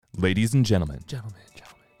Ladies and gentlemen,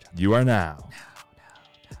 you are now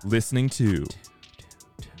listening to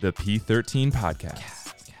the P13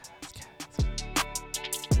 podcast.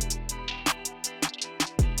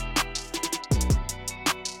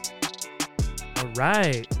 All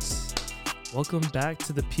right. Welcome back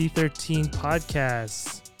to the P13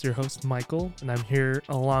 podcast. It's your host, Michael, and I'm here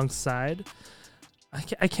alongside.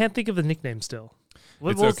 I can't think of a nickname still.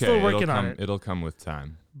 It's We're okay. still working on it. It'll come with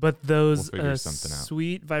time. But those We'll figure something out.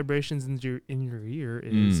 sweet vibrations in your ear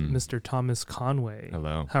is Mr. Thomas Conway.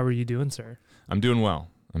 Hello. How are you doing, sir? I'm doing well.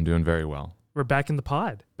 I'm doing very well. We're back in the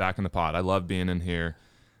pod. Back in the pod. I love being in here.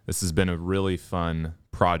 This has been a really fun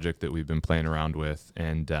project that we've been playing around with.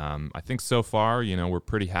 And I think so far, we're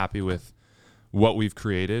pretty happy with what we've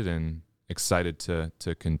created and excited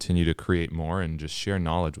to continue to create more and just share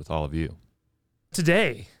knowledge with all of you.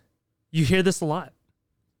 Today, you hear this a lot.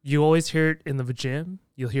 You always hear it in the gym.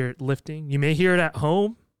 You'll hear it lifting. You may hear it at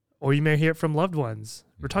home, or you may hear it from loved ones.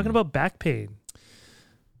 We're talking about back pain.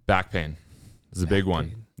 Back pain. This is a big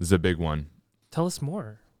one. This is a big one. Tell us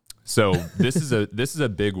more. So this is a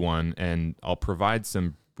big one, and I'll provide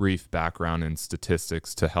some brief background and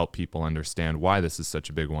statistics to help people understand why this is such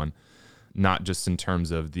a big one. Not just in terms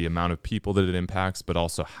of the amount of people that it impacts, but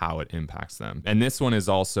also how it impacts them. And this one is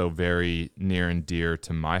also very near and dear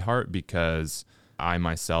to my heart because I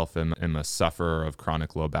myself am a sufferer of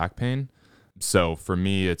chronic low back pain. So for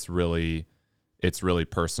me, it's really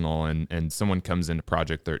personal. And someone comes into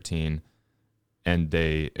Project 13 and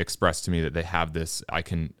they express to me that they have this, I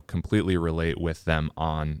can completely relate with them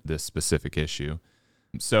on this specific issue.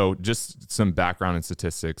 So just some background and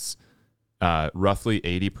statistics. Roughly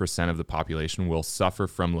 80% of the population will suffer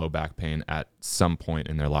from low back pain at some point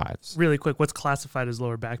in their lives. Really quick, what's classified as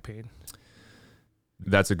lower back pain?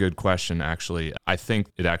 That's a good question, actually. I think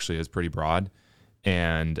it actually is pretty broad.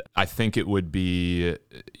 And I think it would be,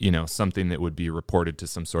 something that would be reported to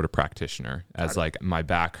some sort of practitioner as like my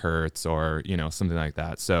back hurts or, something like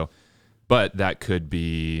that. So, but that could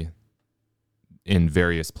be in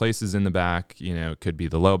various places in the back. It could be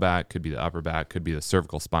the low back, could be the upper back, could be the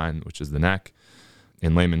cervical spine, which is the neck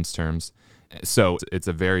in layman's terms. So it's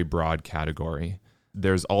a very broad category.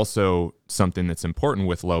 There's also something that's important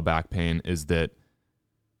with low back pain is that,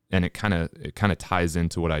 and it kind of ties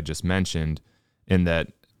into what I just mentioned, in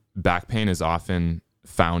that back pain is often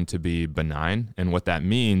found to be benign. And what that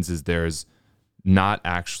means is there's not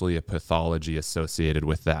actually a pathology associated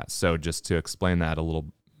with that. So just to explain that a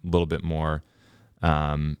little bit more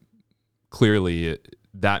clearly,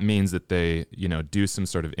 that means that they, do some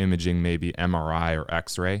sort of imaging, maybe MRI or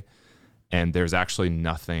X-ray, and there's actually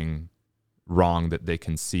nothing wrong that they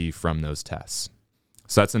can see from those tests.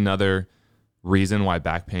 So that's another reason why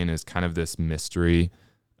back pain is kind of this mystery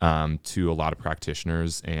to a lot of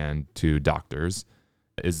practitioners and to doctors,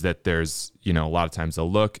 is that there's, a lot of times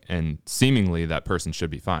they'll look and seemingly that person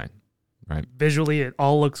should be fine, right? Visually, it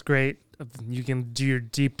all looks great. You can do your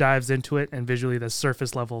deep dives into it, and visually, the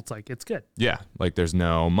surface level, it's good. Yeah, like there's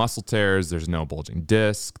no muscle tears, there's no bulging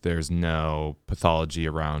disc, there's no pathology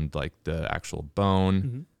around like the actual bone.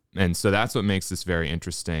 Mm-hmm. And so that's what makes this very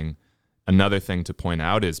interesting. Another thing to point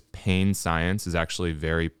out is pain science is actually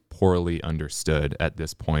very poorly understood at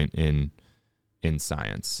this point in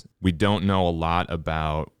science. We don't know a lot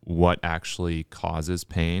about what actually causes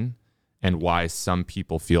pain and why some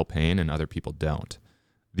people feel pain and other people don't.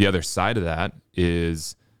 The other side of that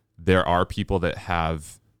is there are people that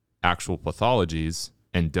have actual pathologies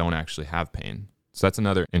and don't actually have pain. So that's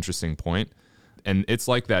another interesting point. And it's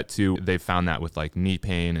like that too. They found that with like knee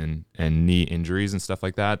pain and knee injuries and stuff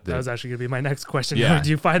like that. That was actually going to be my next question. Yeah. Do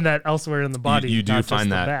you find that elsewhere in the body? You do not find just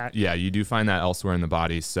that. The back? Yeah, you do find that elsewhere in the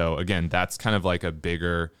body. So again, that's kind of like a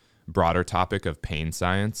bigger, broader topic of pain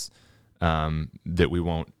science that we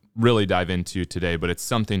won't really dive into today. But it's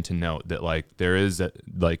something to note that like there is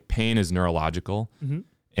pain is neurological, mm-hmm.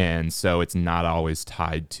 and so it's not always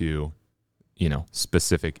tied to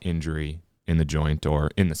specific injury in the joint or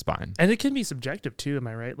in the spine. And it can be subjective too, am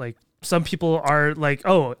I right? Like some people are like,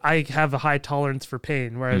 oh, I have a high tolerance for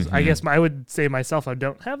pain. Whereas mm-hmm. I guess I would say myself, I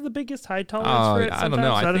don't have the biggest high tolerance for it. I don't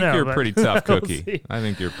know. I think you're a pretty tough cookie. I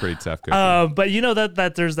think you're a pretty tough cookie. But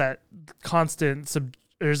that there's that constant,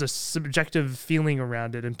 there's a subjective feeling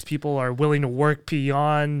around it, and people are willing to work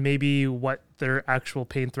beyond maybe what their actual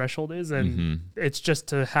pain threshold is. And mm-hmm. it's just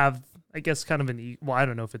to have, I guess, kind of I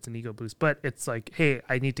don't know if it's an ego boost, but it's like, hey,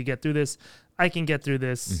 I need to get through this. I can get through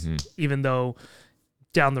this, mm-hmm. even though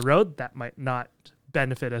down the road that might not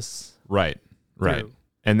benefit us. Right.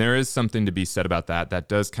 And there is something to be said about that. That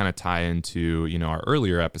does kind of tie into, our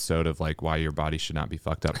earlier episode of like why your body should not be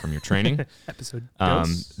fucked up from your training. Episode.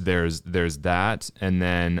 There's that. And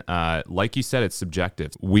then, like you said, it's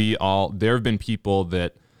subjective. There have been people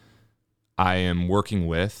that I am working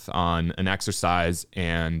with on an exercise,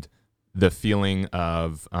 and the feeling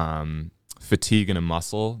of fatigue in a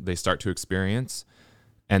muscle they start to experience,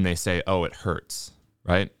 and they say, oh, it hurts,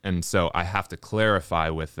 right? And so I have to clarify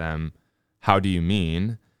with them, how do you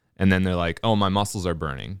mean? And then they're like, oh, my muscles are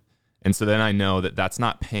burning. And so then I know that that's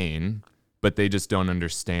not pain, but they just don't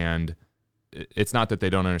understand. It's not that they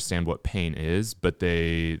don't understand what pain is, but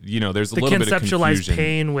there's a little bit of conceptualize confusion.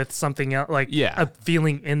 pain with something else, like a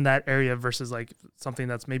feeling in that area versus like something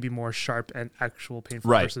that's maybe more sharp and actual painful.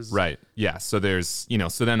 Right. Yeah. So there's,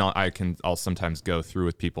 so then I'll sometimes go through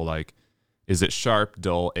with people like, is it sharp,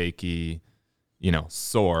 dull, achy,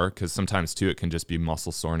 sore? Because sometimes too, it can just be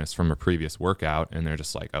muscle soreness from a previous workout, and they're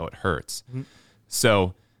just like, oh, it hurts. Mm-hmm.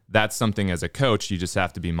 So that's something as a coach you just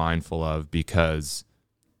have to be mindful of, because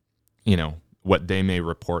what they may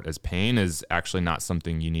report as pain is actually not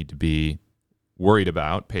something you need to be worried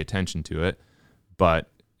about. Pay attention to it,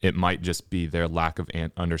 but it might just be their lack of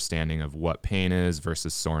understanding of what pain is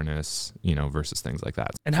versus soreness, versus things like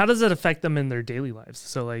that. And how does it affect them in their daily lives?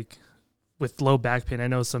 So like with low back pain, I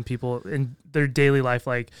know some people in their daily life,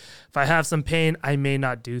 like if I have some pain, I may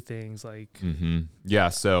not do things like. Mm-hmm. Yeah.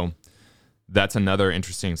 So that's another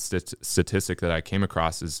interesting statistic that I came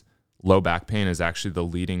across is low back pain is actually the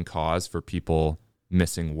leading cause for people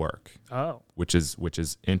missing work. Oh, which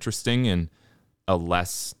is interesting and a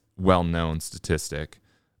less well-known statistic.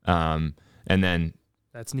 And then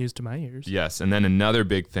that's news to my ears. Yes. And then another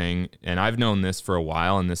big thing, and I've known this for a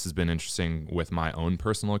while, and this has been interesting with my own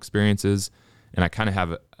personal experiences, and I kind of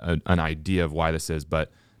have an idea of why this is,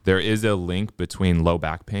 but there is a link between low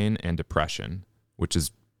back pain and depression, which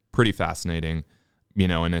is pretty fascinating,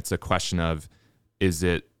 and it's a question of, is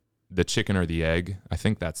it the chicken or the egg? I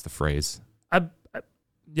think that's the phrase.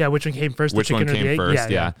 Yeah, which one came first? Which the chicken one came or the egg? first?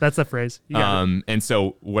 Yeah, that's the phrase. And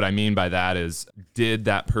so what I mean by that is, did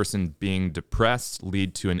that person being depressed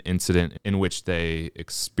lead to an incident in which they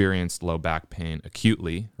experienced low back pain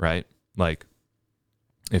acutely, right? Like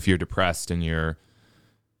if you're depressed and you're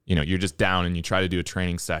just down and you try to do a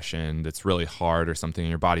training session that's really hard or something and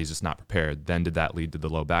your body's just not prepared, then did that lead to the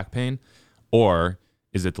low back pain? Or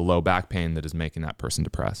is it the low back pain that is making that person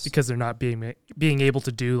depressed? Because they're not being able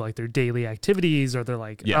to do like their daily activities, or they're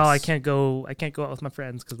like, yes. Oh, I can't go out with my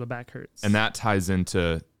friends because my back hurts. And that ties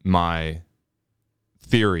into my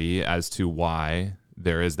theory as to why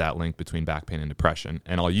there is that link between back pain and depression.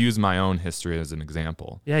 And I'll use my own history as an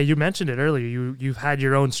example. Yeah, you mentioned it earlier. You've had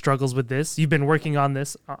your own struggles with this. You've been working on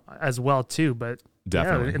this as well too, but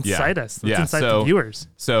definitely incite us. Let's incite the viewers.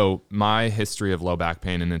 So my history of low back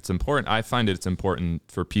pain, and it's important. I find it's important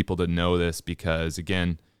for people to know this because,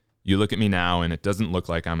 again, you look at me now and it doesn't look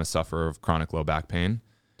like I'm a sufferer of chronic low back pain.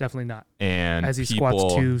 Definitely not. And as he squats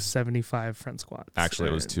 275 front squats. Actually,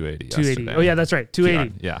 it was 280. 280. Yesterday. Oh yeah, that's right.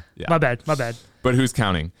 280. Yeah. My bad. But who's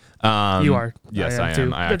counting? You are. Yes, I am.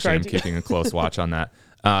 Too. I actually am keeping a close watch on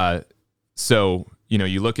that. So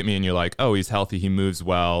you look at me and you're like, oh, he's healthy. He moves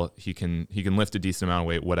well. He can lift a decent amount of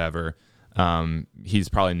weight, whatever. He's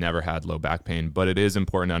probably never had low back pain, but it is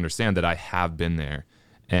important to understand that I have been there.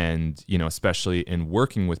 And, especially in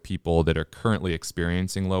working with people that are currently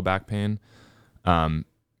experiencing low back pain, a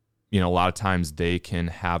lot of times they can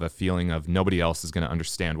have a feeling of nobody else is going to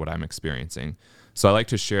understand what I'm experiencing. So I like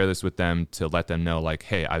to share this with them to let them know, like,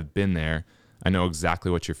 hey, I've been there. I know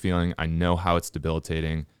exactly what you're feeling. I know how it's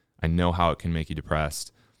debilitating. I know how it can make you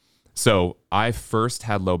depressed. So I first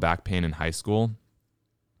had low back pain in high school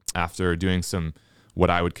after doing some what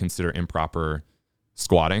I would consider improper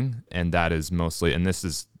squatting. And that is mostly, and this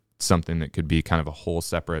is something that could be kind of a whole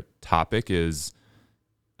separate topic, is,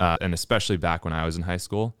 and especially back when I was in high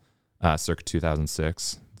school, circa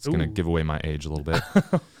 2006. It's going to give away my age a little bit.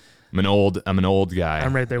 I'm an old guy.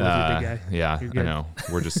 I'm right there with you, big guy. Yeah, I know.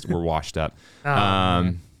 We're washed up.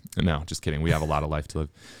 No, just kidding. We have a lot of life to live.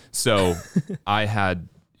 So I had,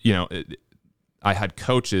 I had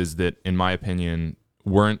coaches that, in my opinion,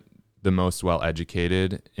 weren't the most well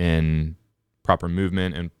educated in proper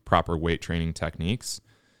movement and proper weight training techniques.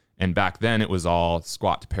 And back then it was all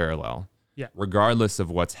squat to parallel. Yeah. Regardless of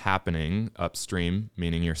what's happening upstream,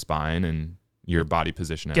 meaning your spine and your body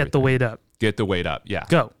position. Get the weight up. Get the weight up. Yeah.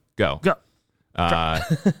 Go.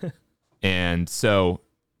 And so,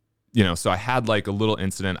 so I had like a little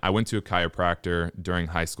incident. I went to a chiropractor during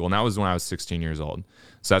high school, and that was when I was 16 years old.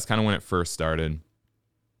 So that's kind of when it first started.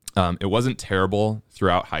 It wasn't terrible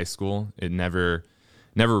throughout high school. It never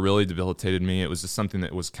never really debilitated me. It was just something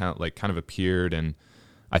that was kind of appeared, and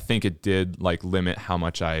I think it did like limit how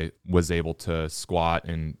much I was able to squat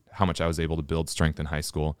and how much I was able to build strength in high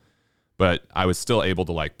school. But I was still able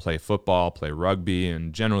to like play football, play rugby,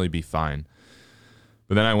 and generally be fine.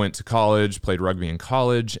 But then I went to college, played rugby in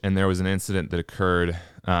college, and there was an incident that occurred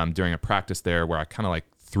during a practice there where I kind of like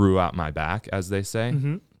threw out my back, as they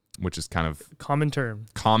say, which is kind of Common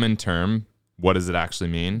term. What does it actually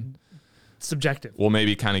mean? Subjective. We'll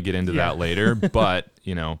maybe kind of get into that later, but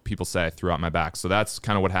people say I threw out my back. So that's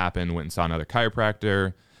kind of what happened. Went and saw another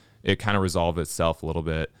chiropractor. It kind of resolved itself a little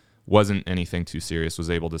bit. Wasn't anything too serious. Was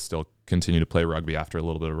able to still continue to play rugby after a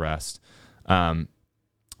little bit of rest. Then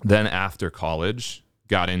after college,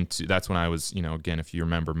 that's when I was, again, if you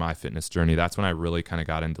remember my fitness journey, that's when I really kind of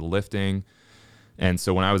got into lifting. And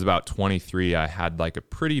so when I was about 23, I had like a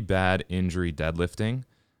pretty bad injury deadlifting.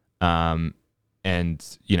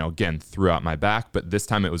 And, again, threw out my back, but this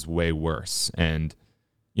time it was way worse. And,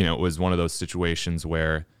 it was one of those situations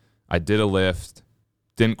where I did a lift,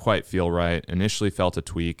 didn't quite feel right, initially felt a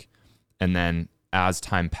tweak. And then as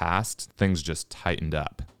time passed, things just tightened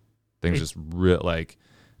up.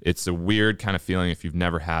 It's a weird kind of feeling if you've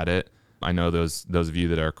never had it. I know those of you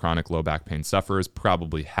that are chronic low back pain sufferers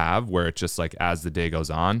probably have, where it just like as the day goes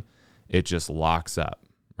on, it just locks up,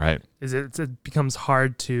 right? It becomes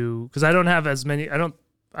hard to, because I don't have as many.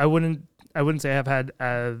 I wouldn't say I've had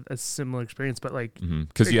a similar experience, but like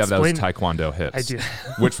because you have those taekwondo hips. I do,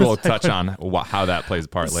 which we'll touch on how that plays a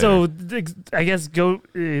part later. So I guess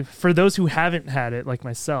for those who haven't had it, like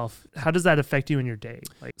myself, how does that affect you in your day?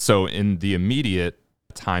 So in the immediate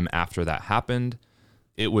time after that happened,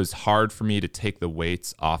 it was hard for me to take the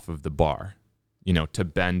weights off of the bar, to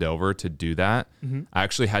bend over to do that. I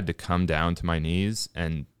actually had to come down to my knees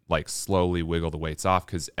and like slowly wiggle the weights off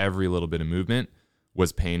because every little bit of movement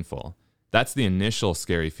was painful. That's the initial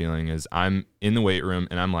scary feeling, is I'm in the weight room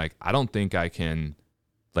and I'm like, I don't think I can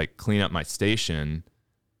like clean up my station.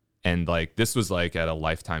 And like, this was like at a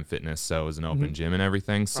Lifetime Fitness. So it was an open gym and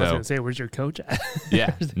everything. So I was going to say, where's your coach at?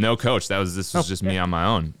 Yeah, no coach. This was just me on my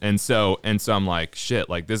own. And so I'm like, shit,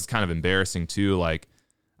 like this is kind of embarrassing too. Like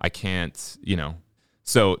I can't,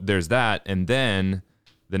 so there's that. And then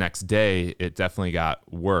the next day it definitely got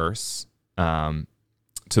worse, to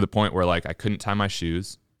the point where like I couldn't tie my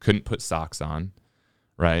shoes, couldn't put socks on.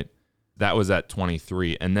 Right. That was at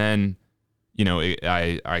 23. And then,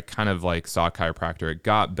 I kind of like saw a chiropractor. It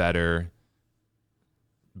got better,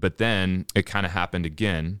 but then it kind of happened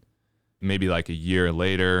again, maybe like a year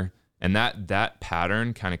later. And that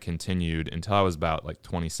pattern kind of continued until I was about like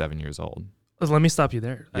 27 years old. Let me stop you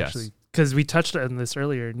there, actually, because we touched on this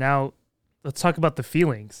earlier. Now let's talk about the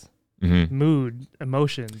feelings, mood,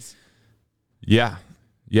 emotions. Yeah.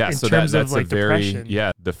 In So terms that's of like depression.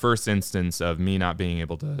 the first instance of me not being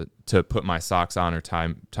able to put my socks on or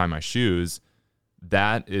tie my shoes,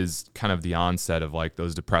 that is kind of the onset of like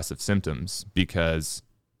those depressive symptoms, because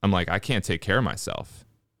I'm like, I can't take care of myself,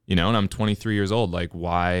 and I'm 23 years old. Like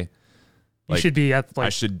why? You should be at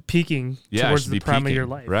like peaking towards the prime of your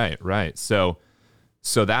life. Right. So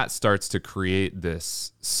that starts to create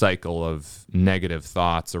this cycle of negative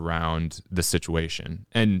thoughts around the situation.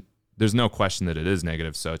 And there's no question that it is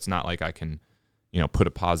negative. So it's not like I can, put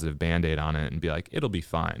a positive Band-Aid on it and be like, it'll be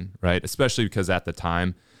fine. Right. Especially because at the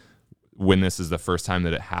time when this is the first time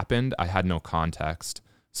that it happened, I had no context.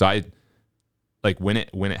 So I like when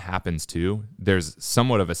it happens too, there's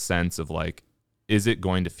somewhat of a sense of like, is it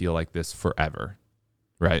going to feel like this forever?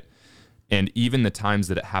 Right. And even the times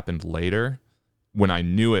that it happened later, when I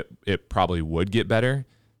knew it probably would get better,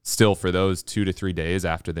 still for those 2 to 3 days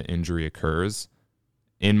after the injury occurs,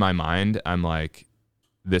 in my mind, I'm like,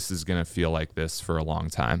 this is going to feel like this for a long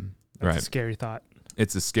time. That's a scary thought.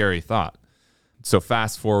 It's a scary thought. So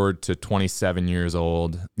fast forward to 27 years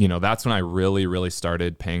old, that's when I really, really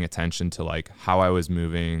started paying attention to like how I was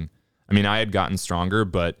moving. I mean, I had gotten stronger,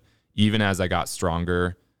 but even as I got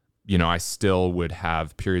stronger, I still would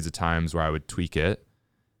have periods of times where I would tweak it.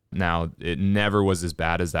 Now, it never was as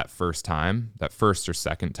bad as that first or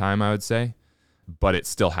second time, I would say, but it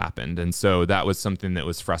still happened. And so that was something that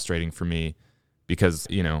was frustrating for me because,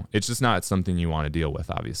 it's just not something you want to deal with,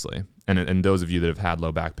 obviously. And those of you that have had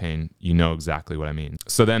low back pain, exactly what I mean.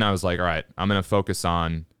 So then I was like, all right, I'm going to focus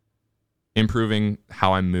on improving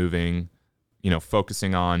how I'm moving,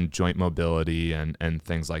 focusing on joint mobility and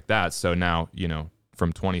things like that. So now,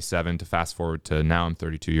 from 27 to fast forward to now I'm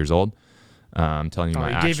 32 years old. I'm telling you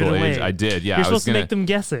my actual age. I did. Yeah. You're supposed to make them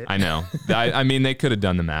guess it. I know. I mean, they could have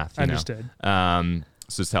done the math. Understood. So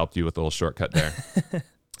just helped you with a little shortcut there.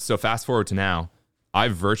 So fast forward to now, I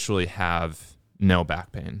virtually have no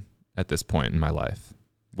back pain at this point in my life.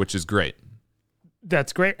 which is great.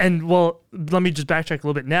 That's great. And well, let me just backtrack a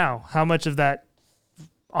little bit now. How much of that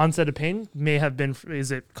onset of pain may have been,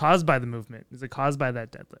 is it caused by the movement? Is it caused by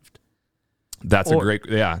that deadlift? That's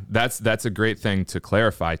a great thing to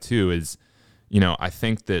clarify too, is, I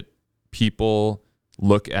think that people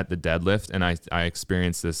look at the deadlift, and I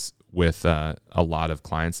experience this with a lot of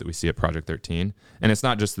clients that we see at Project 13. And it's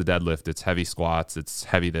not just the deadlift, it's heavy squats, it's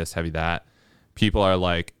heavy this, heavy that. People are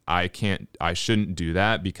like, I shouldn't do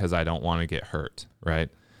that because I don't want to get hurt, right?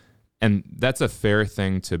 And that's a fair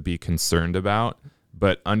thing to be concerned about,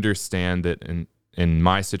 but understand that in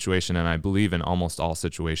my situation, and I believe in almost all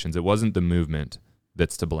situations, it wasn't the movement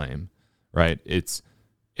that's to blame, right? It's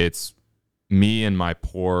me and my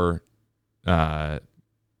poor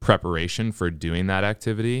preparation for doing that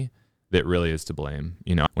activity that really is to blame.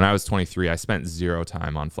 When I was 23, I spent 0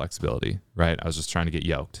 time on flexibility, right? I was just trying to get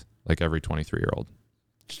yoked like every 23-year-old.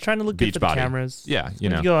 Just trying to look good for the cameras. Yeah, you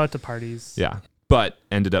go out to parties. Yeah, but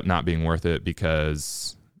ended up not being worth it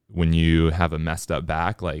because when you have a messed up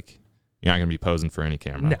back, like, you're not going to be posing for any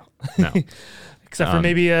camera. No. Except for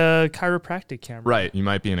maybe a chiropractic camera. Right. You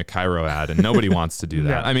might be in a chiro ad and nobody wants to do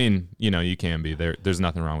that. No. I mean, you can be there. There's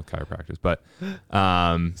nothing wrong with chiropractors, but,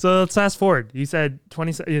 so let's fast forward. You said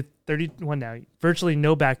 31 now, virtually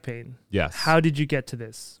no back pain. Yes. How did you get to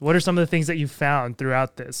this? What are some of the things that you found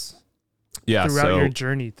throughout this? Yeah. Throughout your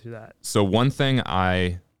journey through that. So one thing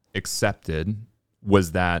I accepted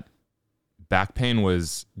was that back pain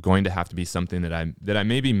was going to have to be something that I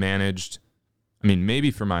maybe managed,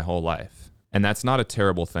 maybe for my whole life. And that's not a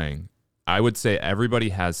terrible thing. I would say everybody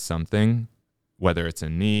has something, whether it's a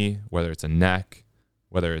knee, whether it's a neck,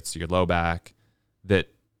 whether it's your low back, that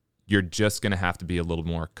you're just going to have to be a little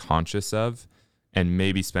more conscious of and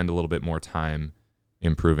maybe spend a little bit more time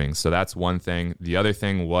improving. So that's one thing. The other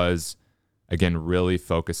thing was, again, really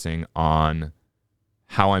focusing on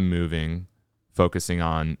how I'm moving, focusing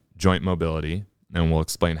on joint mobility, and we'll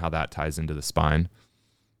explain how that ties into the spine.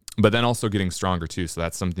 But then also getting stronger too. So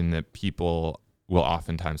that's something that people will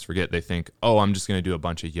oftentimes forget. They think, oh, I'm just going to do a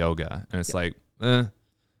bunch of yoga. And it's like,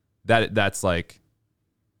 that's like,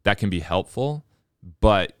 that can be helpful,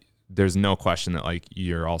 but there's no question that like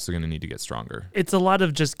you're also going to need to get stronger. It's a lot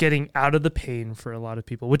of just getting out of the pain for a lot of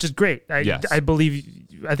people, which is great. Yes. I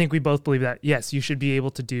think we both believe that, yes, you should be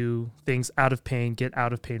able to do things out of pain, get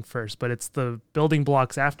out of pain first, but it's the building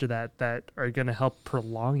blocks after that are going to help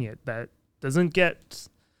prolong it. That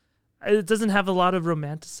it doesn't have a lot of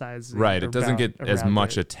romanticizing. Right. It doesn't get as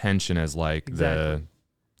much attention as like the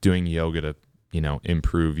doing yoga to,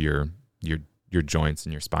 improve your joints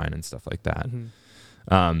and your spine and stuff like that.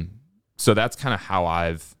 Mm-hmm. So that's kind of how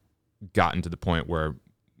I've gotten to the point where,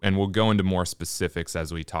 and we'll go into more specifics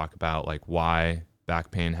as we talk about like why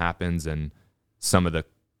back pain happens and some of the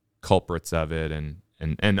culprits of it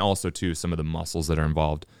and also too some of the muscles that are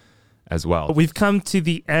involved as well. We've come to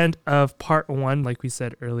the end of part 1. Like we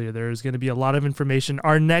said earlier, there's going to be a lot of information.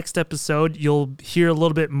 Our next episode, you'll hear a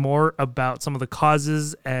little bit more about some of the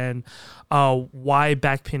causes and why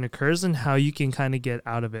back pain occurs and how you can kind of get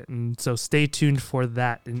out of it. And so stay tuned for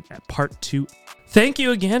that in part 2. Thank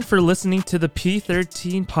you again for listening to the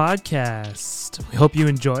P13 podcast. We hope you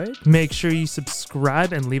enjoyed. Make sure you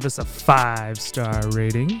subscribe and leave us a 5-star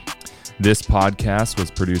rating. This podcast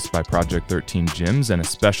was produced by Project 13 Gyms, and a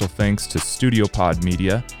special thanks to Studio Pod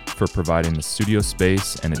Media for providing the studio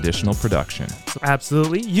space and additional production.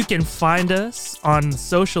 Absolutely. You can find us on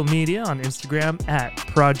social media on Instagram at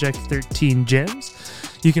Project 13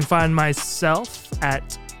 Gyms. You can find myself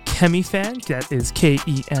at Kemifan, that is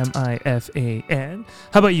Kemifan.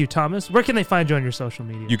 How about you, Thomas? Where can they find you on your social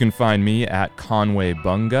media? You can find me at Conway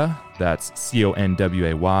Bunga, that's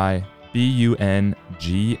ConwayBunga. You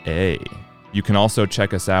can also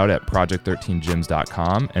check us out at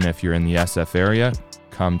project13gyms.com, and if you're in the SF area,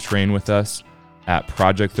 come train with us at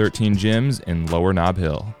Project 13 Gyms in Lower Nob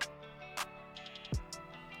Hill.